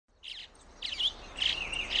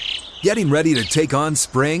Getting ready to take on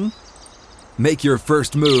spring? Make your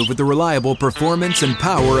first move with the reliable performance and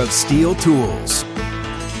power of Steel tools.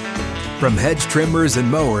 From hedge trimmers and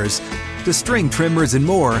mowers to string trimmers and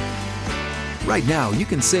more, right now you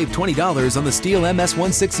can save $20 on the Steel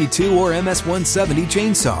MS-162 or MS-170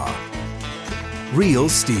 chainsaw. Real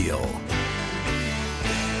Steel.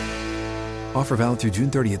 Offer valid through June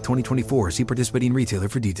 30th, 2024. See participating retailer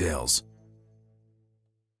for details.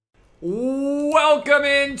 Welcome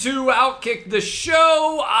into Outkick the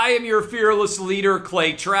Show. I am your fearless leader,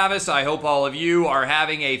 Clay Travis. I hope all of you are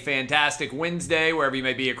having a fantastic Wednesday, wherever you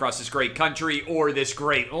may be across this great country or this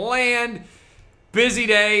great land. Busy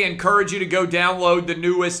day. Encourage you to go download the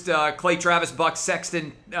newest Clay Travis Buck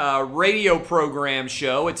Sexton radio program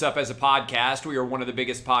show. It's up as a podcast. We are one of the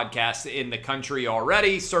biggest podcasts in the country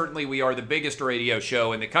already. Certainly, we are the biggest radio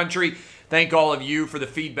show in the country. Thank all of you for the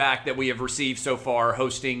feedback that we have received so far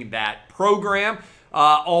hosting that program.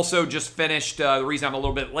 Also, just finished, the reason I'm a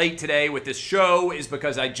little bit late today with this show is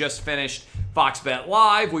because I just finished Fox Bet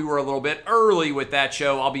Live. We were a little bit early with that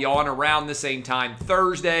show. I'll be on around the same time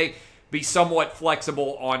Thursday. Be somewhat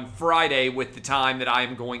flexible on Friday with the time that I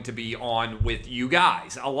am going to be on with you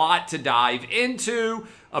guys. A lot to dive into.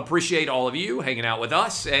 Appreciate all of you hanging out with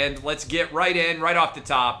us. And let's get right off the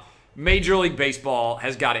top. Major League Baseball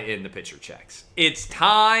has got to end the pitcher checks. It's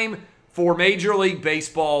time for Major League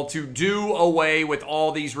Baseball to do away with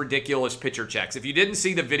all these ridiculous pitcher checks. If you didn't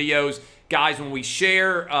see the videos, guys, when we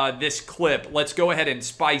share this clip, let's go ahead and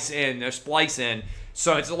splice in.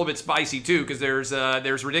 So it's a little bit spicy too because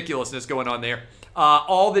there's ridiculousness going on there.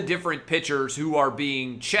 All the different pitchers who are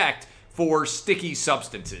being checked for sticky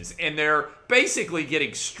substances, and they're basically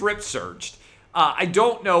getting strip searched. I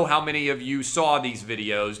don't know how many of you saw these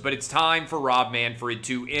videos, but it's time for Rob Manfred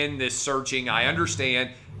to end this searching. I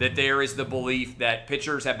understand that there is the belief that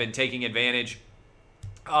pitchers have been taking advantage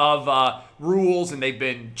of rules and they've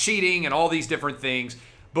been cheating and all these different things.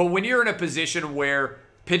 But when you're in a position where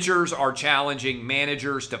pitchers are challenging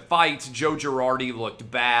managers to fights, Joe Girardi looked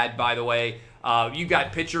bad, by the way. You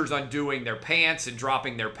got pitchers undoing their pants and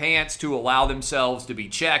dropping their pants to allow themselves to be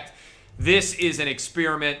checked. This is an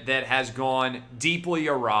experiment that has gone deeply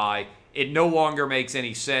awry. It no longer makes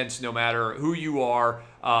any sense, no matter who you are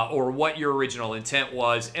or what your original intent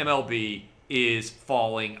was. MLB is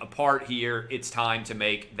falling apart here. It's time to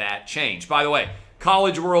make that change. By the way,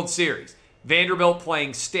 College World Series. Vanderbilt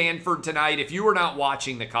playing Stanford tonight. If you are not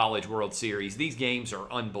watching the College World Series, these games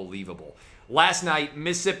are unbelievable. Last night,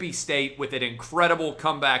 Mississippi State with an incredible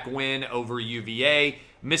comeback win over UVA.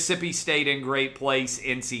 Mississippi State in great place.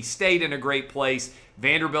 NC State in a great place.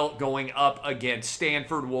 Vanderbilt going up against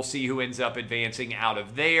Stanford. We'll see who ends up advancing out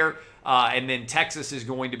of there. And then Texas is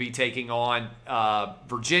going to be taking on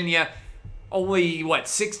Virginia. Only,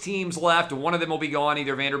 6 teams left. One of them will be gone,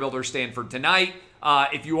 either Vanderbilt or Stanford tonight.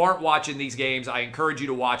 If you aren't watching these games, I encourage you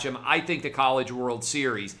to watch them. I think the College World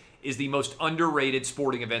Series is the most underrated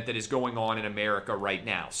sporting event that is going on in America right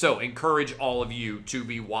now. So encourage all of you to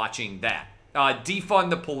be watching that. Defund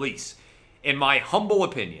the police. In my humble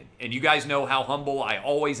opinion, and you guys know how humble I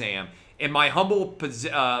always am, in my humble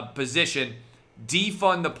position,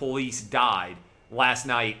 defund the police died last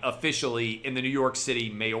night officially in the New York City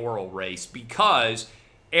mayoral race because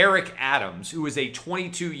Eric Adams, who is a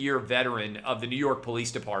 22-year veteran of the New York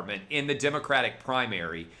Police Department in the Democratic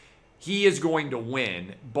primary, he is going to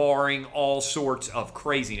win, barring all sorts of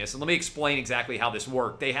craziness. And let me explain exactly how this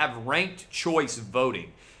worked. They have ranked choice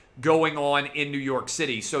voting going on in New York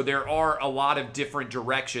City, so there are a lot of different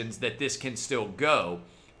directions that this can still go.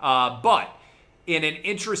 But in an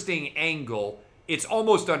interesting angle, it's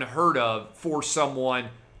almost unheard of for someone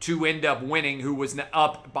to end up winning who was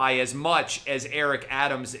up by as much as Eric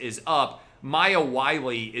Adams is up. Maya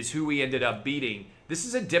Wiley is who he ended up beating. This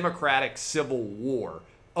is a Democratic civil war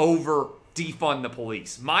over defund the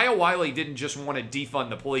police. Maya Wiley didn't just want to defund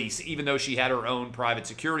the police, even though she had her own private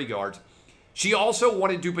security guards. She also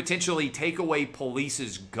wanted to potentially take away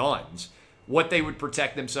police's guns. What they would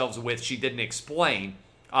protect themselves with, she didn't explain.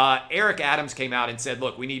 Eric Adams came out and said,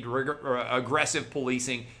 look, we need aggressive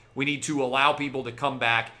policing. We need to allow people to come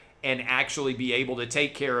back and actually be able to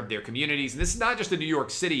take care of their communities. And this is not just a New York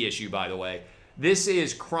City issue, by the way. This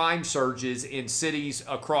is crime surges in cities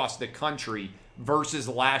across the country versus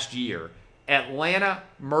last year. Atlanta,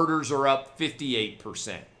 murders are up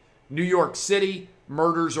 58%. New York City,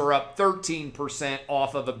 murders are up 13%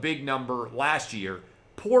 off of a big number last year.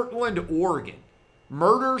 Portland, Oregon,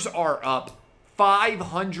 murders are up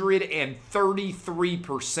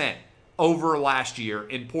 533% over last year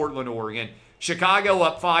in Portland, Oregon. Chicago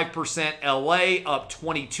up 5%, LA up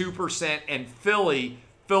 22%, and Philly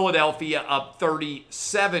Philadelphia up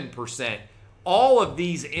 37%. All of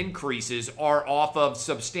these increases are off of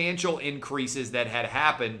substantial increases that had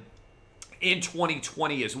happened in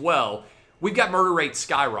 2020 as well. We've got murder rates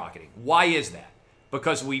skyrocketing. Why is that?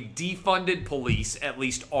 Because we've defunded police, at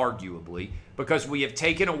least arguably, because we have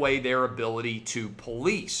taken away their ability to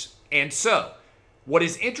police. And so, what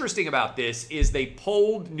is interesting about this is they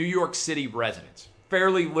polled New York City residents,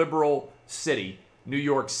 fairly liberal city, New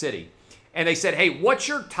York City, and they said, hey, what's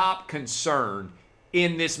your top concern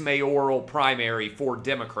in this mayoral primary for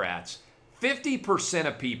Democrats? 50%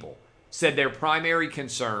 of people said their primary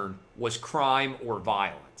concern was crime or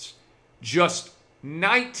violence. Just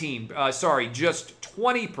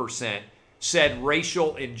 20% said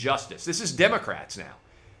racial injustice. This is Democrats now.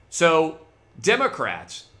 So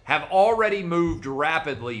Democrats have already moved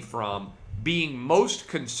rapidly from being most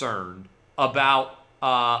concerned about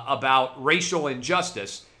racial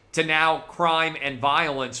injustice to now crime and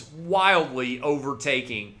violence wildly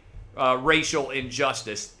overtaking racial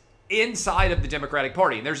injustice inside of the Democratic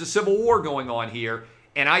Party. And there's a civil war going on here,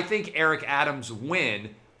 and I think Eric Adams'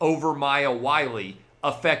 win over Maya Wiley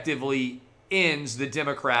effectively ends the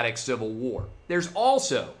Democratic Civil War. There's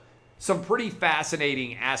also some pretty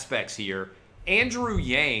fascinating aspects here. Andrew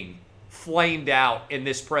Yang flamed out in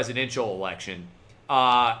this presidential election.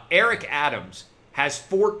 Eric Adams has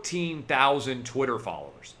 14,000 Twitter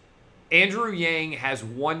followers. Andrew Yang has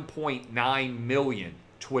 1.9 million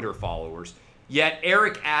Twitter followers. Yet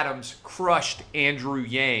Eric Adams crushed Andrew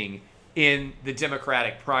Yang in the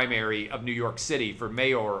Democratic primary of New York City for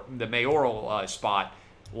the mayoral spot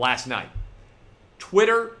last night.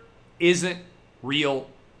 Twitter isn't real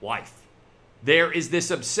life. There is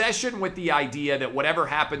this obsession with the idea that whatever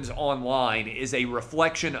happens online is a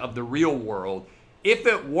reflection of the real world. If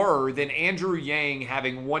it were, then Andrew Yang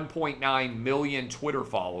having 1.9 million Twitter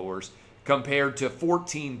followers compared to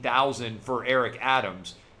 14,000 for Eric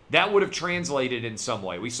Adams, that would have translated in some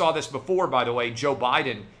way. We saw this before, by the way. Joe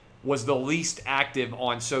Biden was the least active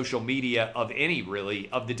on social media of any, really,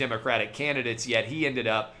 of the Democratic candidates, yet he ended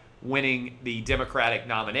up winning the Democratic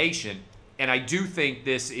nomination. And I do think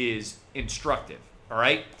this is instructive, all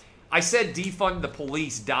right? I said defund the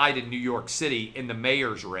police died in New York City in the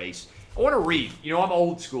mayor's race. I want to read. You know, I'm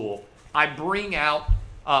old school. I bring out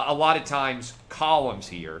a lot of times columns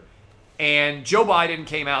here. And Joe Biden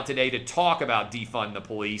came out today to talk about defund the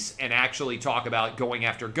police and actually talk about going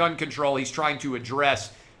after gun control. He's trying to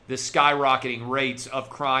address the skyrocketing rates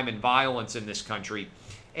of crime and violence in this country.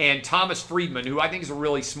 And Thomas Friedman, who I think is a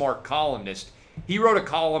really smart columnist, he wrote a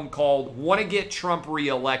column called "Want to Get Trump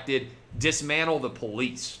Reelected? Dismantle the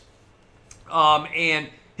Police." And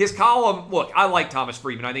his column, look, I like Thomas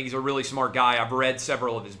Friedman. I think he's a really smart guy. I've read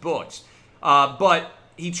several of his books. But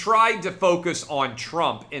he tried to focus on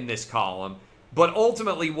Trump in this column. But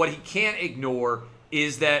ultimately, what he can't ignore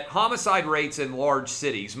is that homicide rates in large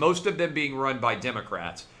cities, most of them being run by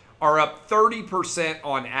Democrats, are up 30%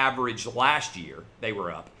 on average last year. They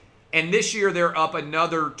were up. And this year, they're up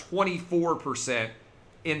another 24%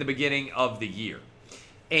 in the beginning of the year.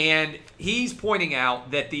 And he's pointing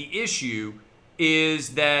out that the issue is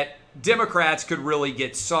that Democrats could really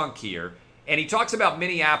get sunk here. And he talks about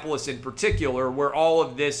Minneapolis in particular, where all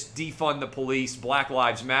of this defund the police, Black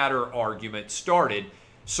Lives Matter argument started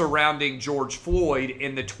surrounding George Floyd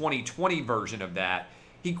in the 2020 version of that.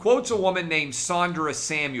 He quotes a woman named Sandra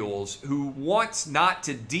Samuels who wants not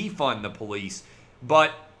to defund the police,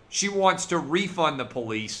 but she wants to refund the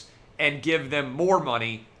police and give them more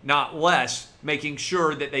money, not less, making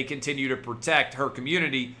sure that they continue to protect her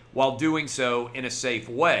community while doing so in a safe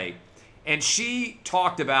way. And she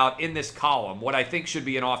talked about in this column what I think should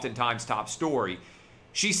be an oftentimes top story.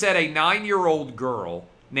 She said a 9-year-old girl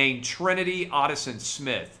named Trinity Otteson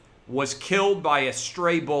Smith was killed by a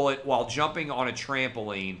stray bullet while jumping on a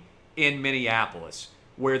trampoline in Minneapolis,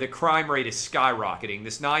 where the crime rate is skyrocketing.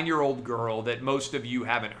 This 9-year-old girl that most of you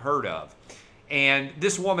haven't heard of. And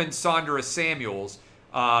this woman, Sandra Samuels,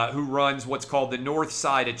 who runs what's called the North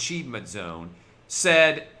Side Achievement Zone,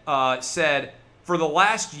 said, for the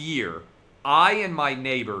last year, I and my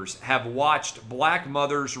neighbors have watched black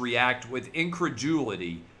mothers react with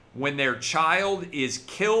incredulity when their child is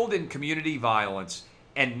killed in community violence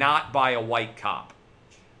and not by a white cop.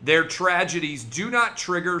 Their tragedies do not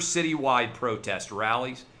trigger citywide protest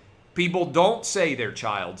rallies. People don't say their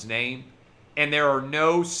child's name, and there are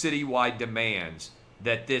no citywide demands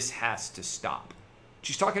that this has to stop.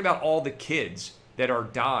 She's talking about all the kids that are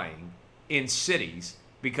dying in cities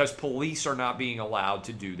because police are not being allowed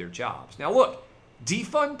to do their jobs. Now look,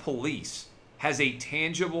 defund police has a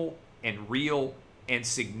tangible and real and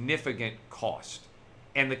significant cost.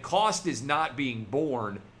 And the cost is not being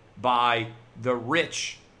borne by the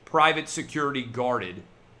rich, private security guarded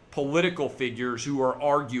political figures who are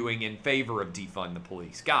arguing in favor of defund the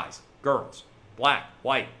police. Guys, girls, black,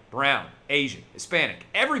 white, brown, Asian, Hispanic,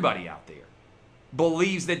 everybody out there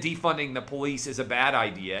believes that defunding the police is a bad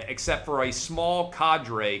idea, except for a small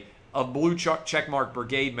cadre of blue checkmark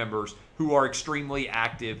brigade members who are extremely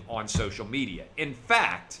active on social media. In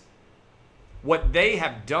fact, what they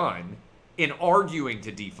have done in arguing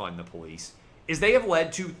to defund the police is they have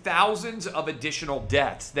led to thousands of additional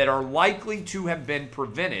deaths that are likely to have been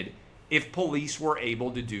prevented if police were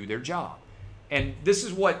able to do their job. And this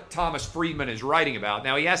is what Thomas Friedman is writing about.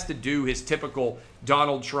 Now, he has to do his typical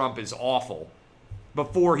Donald Trump is awful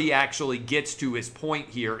before he actually gets to his point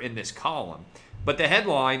here in this column. But the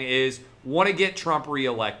headline is, want to get Trump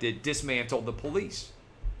reelected, dismantle the police.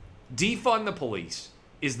 Defund the police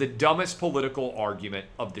is the dumbest political argument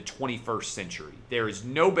of the 21st century. There is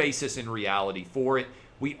no basis in reality for it.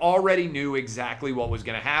 We already knew exactly what was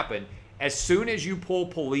going to happen. As soon as you pull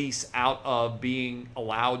police out of being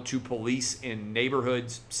allowed to police in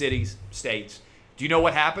neighborhoods, cities, states, do you know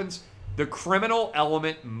what happens? The criminal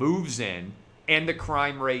element moves in and the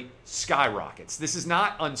crime rate skyrockets. This is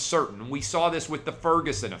not uncertain. We saw this with the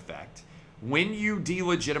Ferguson effect. When you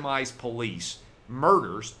delegitimize police,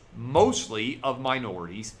 murders, mostly of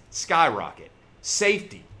minorities, skyrocket.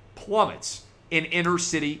 Safety plummets in inner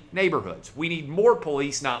city neighborhoods. We need more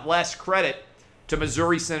police, not less. Credit to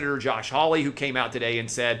Missouri Senator Josh Hawley, who came out today and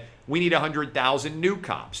said, we need 100,000 new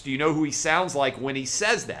cops. Do you know who he sounds like when he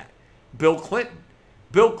says that? Bill Clinton.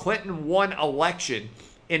 Bill Clinton won election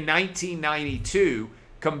in 1992,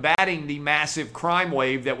 combating the massive crime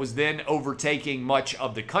wave that was then overtaking much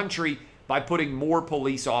of the country by putting more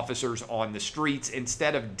police officers on the streets.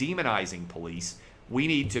 Instead of demonizing police, we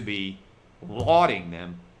need to be lauding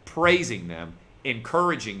them, praising them,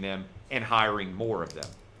 encouraging them, and hiring more of them.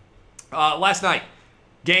 Last night,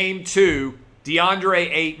 game 2, DeAndre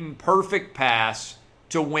Ayton, perfect pass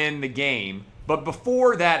to win the game. But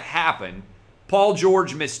before that happened, Paul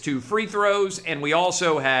George missed 2 free throws, and we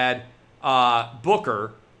also had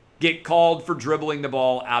Booker get called for dribbling the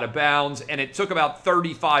ball out of bounds, and it took about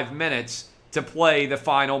 35 minutes to play the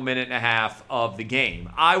final minute and a half of the game.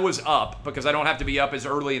 I was up because I don't have to be up as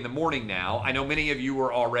early in the morning now. I know many of you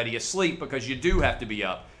were already asleep because you do have to be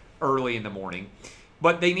up early in the morning.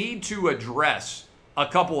 But they need to address a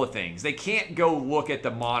couple of things. They can't go look at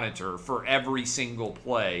the monitor for every single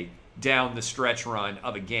play down the stretch run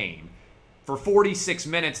of a game. For 46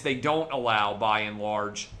 minutes, they don't allow, by and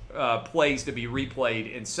large, plays to be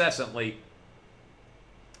replayed incessantly.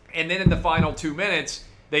 And then in the final 2 minutes,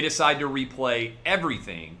 they decide to replay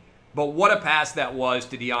everything. But what a pass that was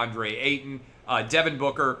to DeAndre Ayton. Devin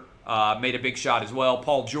Booker made a big shot as well.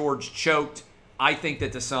 Paul George choked. I think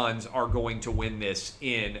that the Suns are going to win this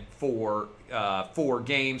in 4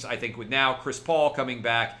 games. I think with now Chris Paul coming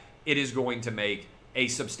back, it is going to make a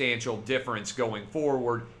substantial difference going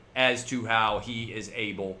forward as to how he is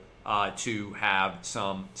able to have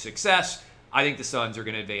some success. I think the Suns are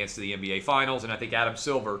going to advance to the NBA Finals, and I think Adam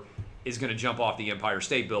Silver is going to jump off the Empire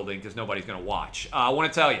State Building because nobody's going to watch. I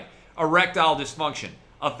want to tell you, erectile dysfunction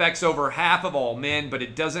affects over half of all men, but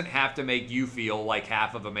it doesn't have to make you feel like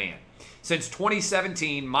half of a man. Since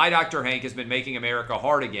 2017, My Dr. Hank has been making America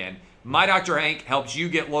hard again. My Dr. Hank helps you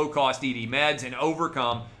get low-cost ED meds and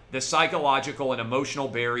overcome the psychological and emotional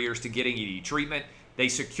barriers to getting ED treatment. They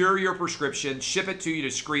secure your prescription, ship it to you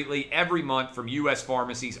discreetly every month from U.S.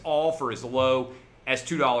 pharmacies, all for as low as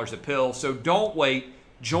 $2 a pill. So don't wait.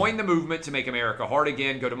 Join the movement to make America hard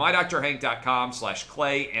again. Go to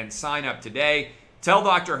mydrhank.com/clay and sign up today. Tell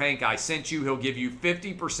Dr. Hank I sent you. He'll give you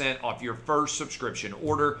 50% off your first subscription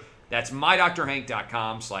order. That's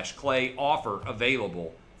mydrhank.com/clay. Offer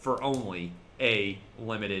available for only a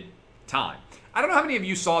limited time. I don't know how many of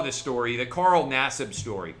you saw this story, the Carl Nassib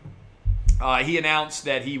story. He announced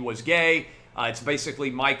that he was gay. It's basically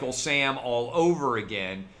Michael Sam all over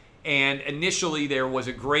again. And initially there was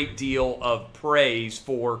a great deal of praise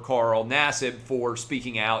for Carl Nassib for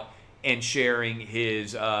speaking out and sharing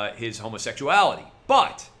his homosexuality.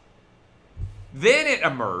 But then it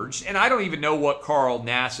emerged, and I don't even know what Carl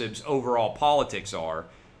Nassib's overall politics are,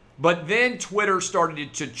 but then Twitter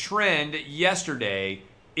started to trend yesterday.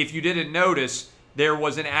 If you didn't notice, there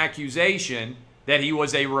was an accusation that he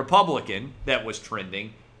was a Republican that was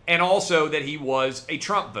trending, and also that he was a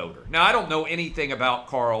Trump voter. Now, I don't know anything about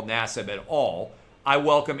Carl Nassib at all. I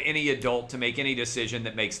welcome any adult to make any decision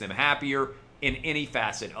that makes them happier in any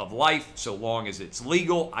facet of life, so long as it's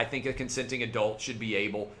legal. I think a consenting adult should be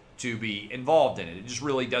able to be involved in it. It just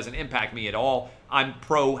really doesn't impact me at all. I'm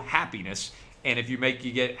pro-happiness. And if you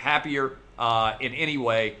get happier in any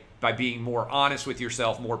way by being more honest with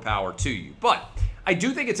yourself, more power to you. But I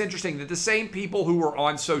do think it's interesting that the same people who were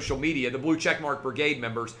on social media, the Blue Checkmark Brigade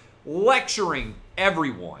members, lecturing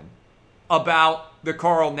everyone about the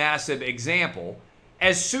Carl Nassib example,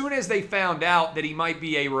 as soon as they found out that he might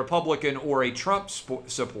be a Republican or a Trump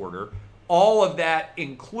supporter, all of that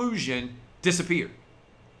inclusion disappeared.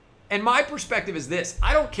 And my perspective is this: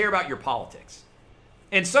 I don't care about your politics.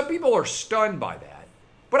 And some people are stunned by that,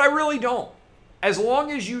 but I really don't. As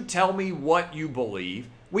long as you tell me what you believe,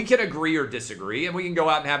 we can agree or disagree, and we can go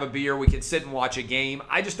out and have a beer, we can sit and watch a game.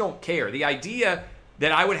 I just don't care. The idea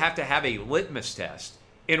that I would have to have a litmus test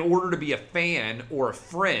in order to be a fan or a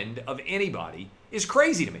friend of anybody is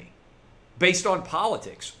crazy to me, based on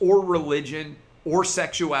politics or religion or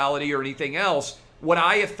sexuality or anything else. What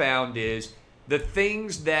I have found is the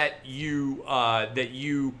things that you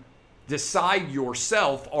decide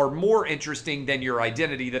yourself are more interesting than your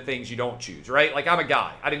identity, the things you don't choose, right? Like, I'm a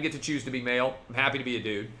guy. I didn't get to choose to be male. I'm happy to be a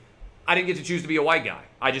dude. I didn't get to choose to be a white guy.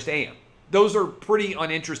 I just am. Those are pretty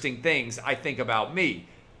uninteresting things, I think, about me.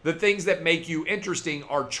 The things that make you interesting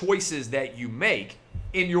are choices that you make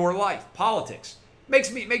in your life. Politics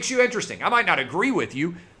makes you interesting. I might not agree with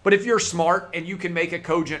you, but if you're smart and you can make a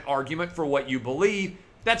cogent argument for what you believe,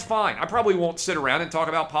 that's fine. I probably won't sit around and talk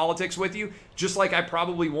about politics with you, just like I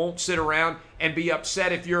probably won't sit around and be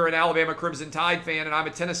upset if you're an Alabama Crimson Tide fan and I'm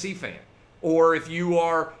a Tennessee fan, or if you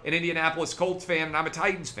are an Indianapolis Colts fan and I'm a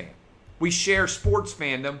Titans fan. We share sports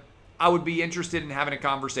fandom. I would be interested in having a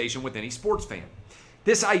conversation with any sports fan.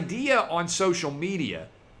 This idea on social media,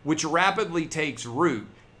 which rapidly takes root,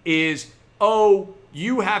 is, oh,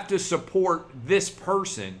 you have to support this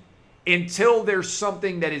person until there's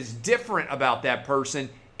something that is different about that person,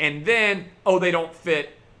 and then, oh, they don't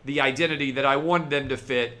fit the identity that I wanted them to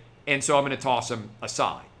fit, and so I'm going to toss them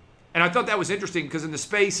aside. And I thought that was interesting because in the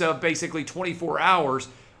space of basically 24 hours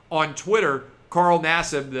on Twitter, Carl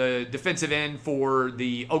Nassib, the defensive end for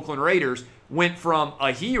the Oakland Raiders, went from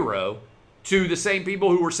a hero to the same people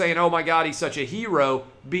who were saying, oh my God, he's such a hero,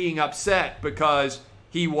 being upset because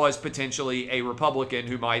he was potentially a Republican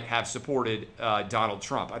who might have supported Donald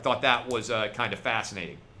Trump. I thought that was kind of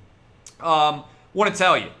fascinating. Want to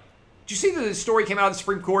tell you, did you see that the story came out of the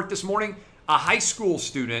Supreme Court this morning? A high school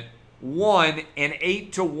student won an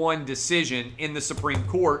 8-1 decision in the Supreme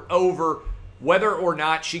Court over whether or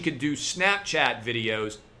not she could do Snapchat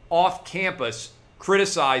videos off campus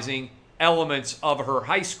criticizing elements of her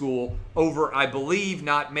high school over, I believe,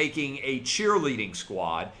 not making a cheerleading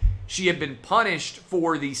squad. She had been punished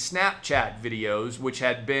for the Snapchat videos, which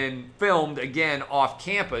had been filmed, again, off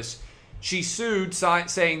campus. She sued,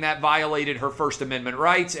 saying that violated her First Amendment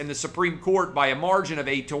rights, and the Supreme Court, by a margin of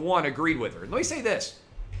 8-1, agreed with her. And let me say this.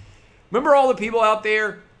 Remember all the people out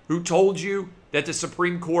there who told you that the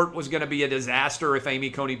Supreme Court was going to be a disaster if Amy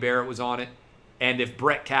Coney Barrett was on it, and if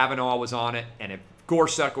Brett Kavanaugh was on it, and if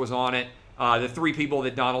Gorsuch was on it, the three people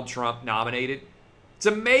that Donald Trump nominated? It's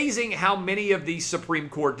amazing how many of these Supreme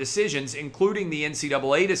Court decisions, including the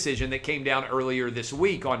NCAA decision that came down earlier this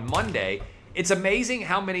week on Monday, it's amazing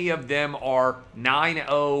how many of them are 9-0,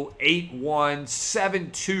 8-1,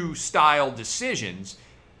 7-2 style decisions.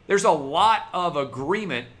 There's a lot of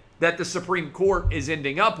agreement that the Supreme Court is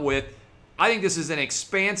ending up with. I think this is an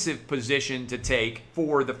expansive position to take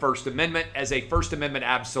for the First Amendment. As a First Amendment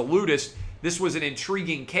absolutist, this was an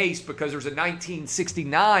intriguing case because there's a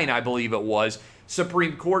 1969, I believe it was,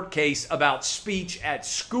 Supreme Court case about speech at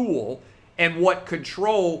school and what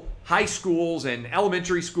control high schools and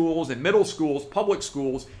elementary schools and middle schools, public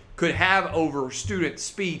schools, could have over student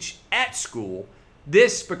speech at school.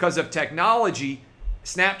 This, because of technology,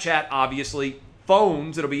 Snapchat, obviously,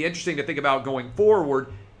 phones, it'll be interesting to think about going forward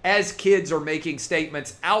as kids are making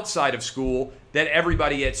statements outside of school that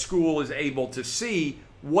everybody at school is able to see.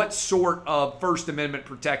 What sort of First Amendment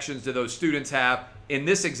protections do those students have? In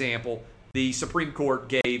this example, the Supreme Court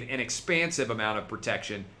gave an expansive amount of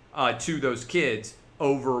protection to those kids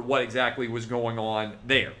over what exactly was going on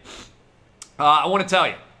there. I want to tell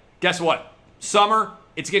you, guess what? Summer,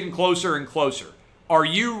 it's getting closer and closer. Are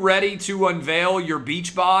you ready to unveil your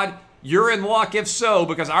beach bod? You're in luck if so,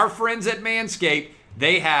 because our friends at Manscaped,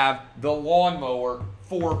 they have the Lawnmower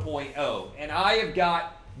 4.0. And I have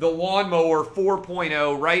got the Lawnmower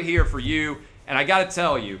 4.0 right here for you. And I got to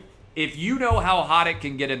tell you, if you know how hot it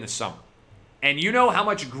can get in the summer, and you know how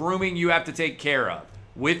much grooming you have to take care of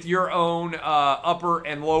with your own upper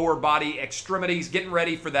and lower body extremities, getting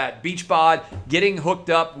ready for that beach bod, getting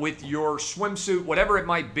hooked up with your swimsuit, whatever it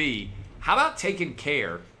might be, how about taking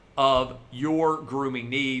care of your grooming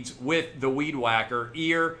needs with the Weed Whacker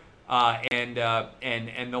ear and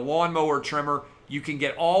the lawnmower trimmer. You can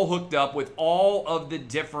get all hooked up with all of the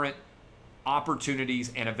different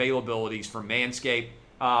opportunities and availabilities from Manscaped.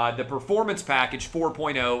 The Performance Package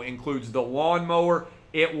 4.0 includes the lawnmower.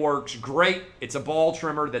 It works great. It's a ball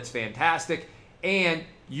trimmer that's fantastic. And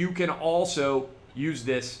you can also use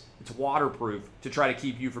this, it's waterproof, to try to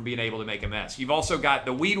keep you from being able to make a mess. You've also got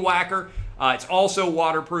the Weed Whacker. It's also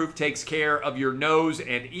waterproof, takes care of your nose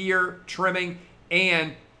and ear trimming.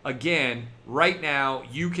 And again, right now,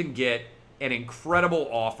 you can get an incredible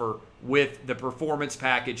offer with the Performance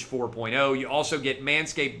Package 4.0. You also get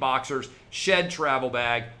Manscaped Boxers, Shed Travel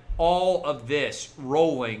Bag, all of this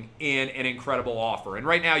rolling in an incredible offer. And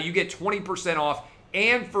right now, you get 20% off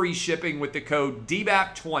and free shipping with the code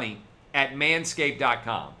DBAP20 at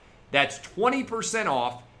manscaped.com. That's 20%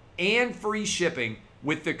 off and free shipping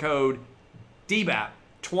with the code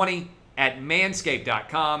DBAP20 at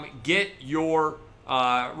manscaped.com. Get your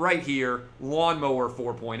right here, Lawnmower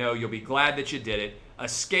 4.0. You'll be glad that you did it.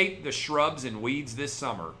 Escape the shrubs and weeds this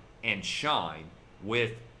summer and shine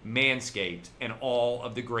with Manscaped and all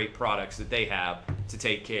of the great products that they have to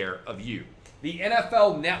take care of you. The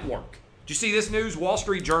NFL Network. Did you see this news? Wall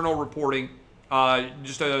Street Journal reporting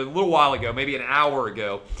just a little while ago, maybe an hour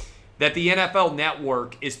ago, that the NFL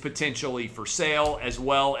Network is potentially for sale, as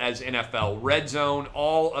well as NFL Red Zone.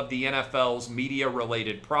 All of the NFL's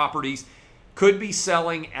media-related properties could be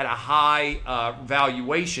selling at a high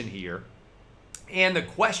valuation here. And the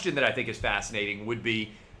question that I think is fascinating would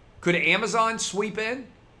be, could Amazon sweep in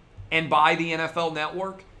and buy the NFL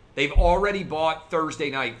Network? They've already bought Thursday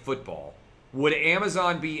Night Football. Would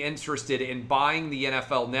Amazon be interested in buying the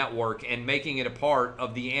NFL Network and making it a part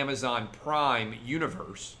of the Amazon Prime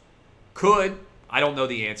universe? Could, I don't know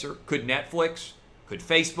the answer, could Netflix, could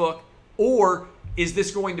Facebook, or is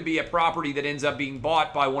this going to be a property that ends up being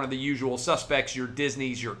bought by one of the usual suspects, your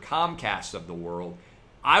Disneys, your Comcasts of the world?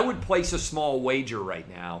 I would place a small wager right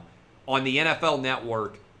now on the NFL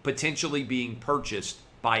Network potentially being purchased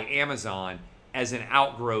by Amazon as an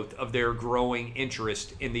outgrowth of their growing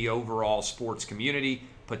interest in the overall sports community,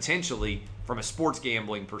 potentially from a sports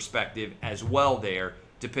gambling perspective as well there,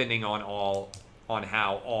 depending on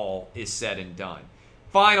how all is said and done.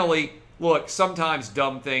 Finally, look, sometimes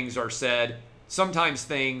dumb things are said. Sometimes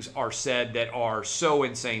things are said that are so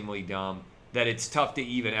insanely dumb that it's tough to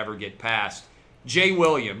even ever get past. Jay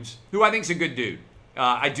Willams, who I think is a good dude.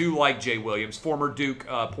 I do like Jay Willams, former Duke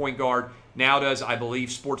point guard, now does, I believe,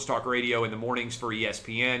 Sports Talk Radio in the mornings for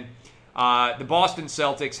ESPN. The Boston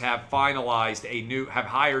Celtics have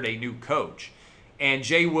hired a new coach. And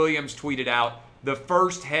Jay Willams tweeted out, the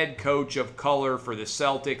first head coach of color for the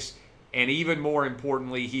Celtics, and even more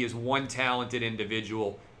importantly, he is one talented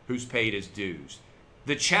individual who's paid his dues.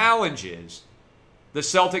 The challenge is, the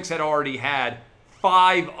Celtics had already had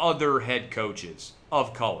 5 other head coaches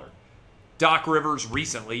of color. Doc Rivers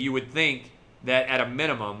recently, you would think that at a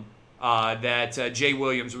minimum, that Jay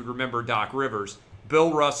Willams would remember Doc Rivers.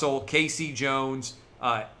 Bill Russell, Casey Jones,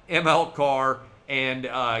 M.L. Carr, and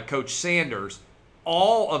Coach Sanders,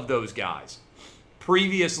 all of those guys,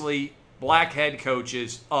 previously black head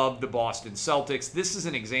coaches of the Boston Celtics. This is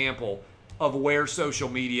an example of where social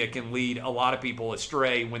media can lead a lot of people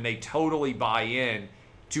astray when they totally buy in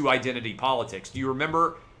to identity politics. Do you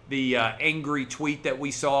remember the angry tweet that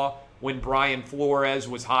we saw when Brian Flores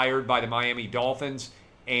was hired by the Miami Dolphins?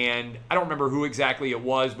 And I don't remember who exactly it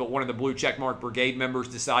was, but one of the Blue Checkmark Brigade members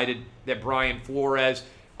decided that Brian Flores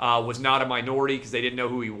was not a minority because they didn't know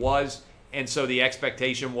who he was. And so the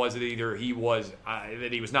expectation was that either he was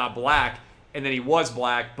not black, and then he was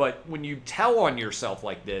black. But when you tell on yourself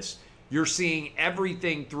like this, you're seeing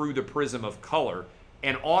everything through the prism of color.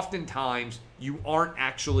 And oftentimes, you aren't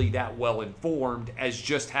actually that well informed, as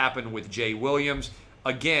just happened with Jay Willams.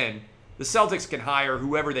 Again, the Celtics can hire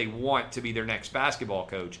whoever they want to be their next basketball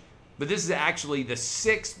coach. But this is actually the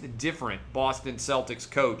 6th different Boston Celtics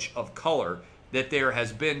coach of color that there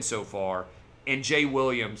has been so far. And Jay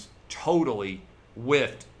Willams totally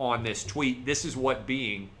whiffed on this tweet. This is what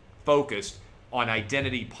being focused on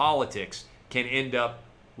identity politics can end up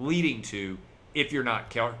leading to if you're not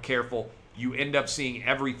careful. You end up seeing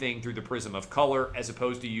everything through the prism of color as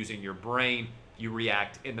opposed to using your brain. You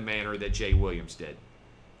react in the manner that Jay Willams did.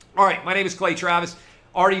 All right, my name is Clay Travis.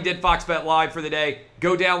 Already did Fox Bet Live for the day.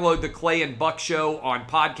 Go download the Clay and Buck Show on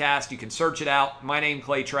podcast. You can search it out. My name,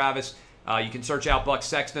 Clay Travis. You can search out Buck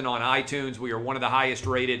Sexton on iTunes. We are one of the highest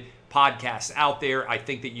rated podcasts out there. I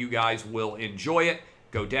think that you guys will enjoy it.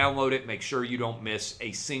 Go download it. Make sure you don't miss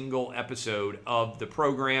a single episode of the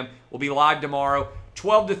program. We'll be live tomorrow,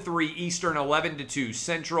 12 to 3 Eastern, 11 to 2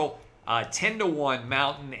 Central. 10 to 1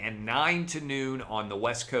 Mountain, and 9 to noon on the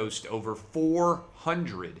West Coast. Over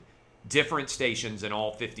 400 different stations in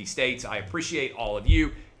all 50 states. I appreciate all of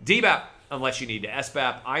you. DBAP, unless you need to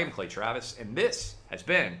SBAP. I am Clay Travis, and this has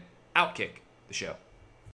been Outkick the Show.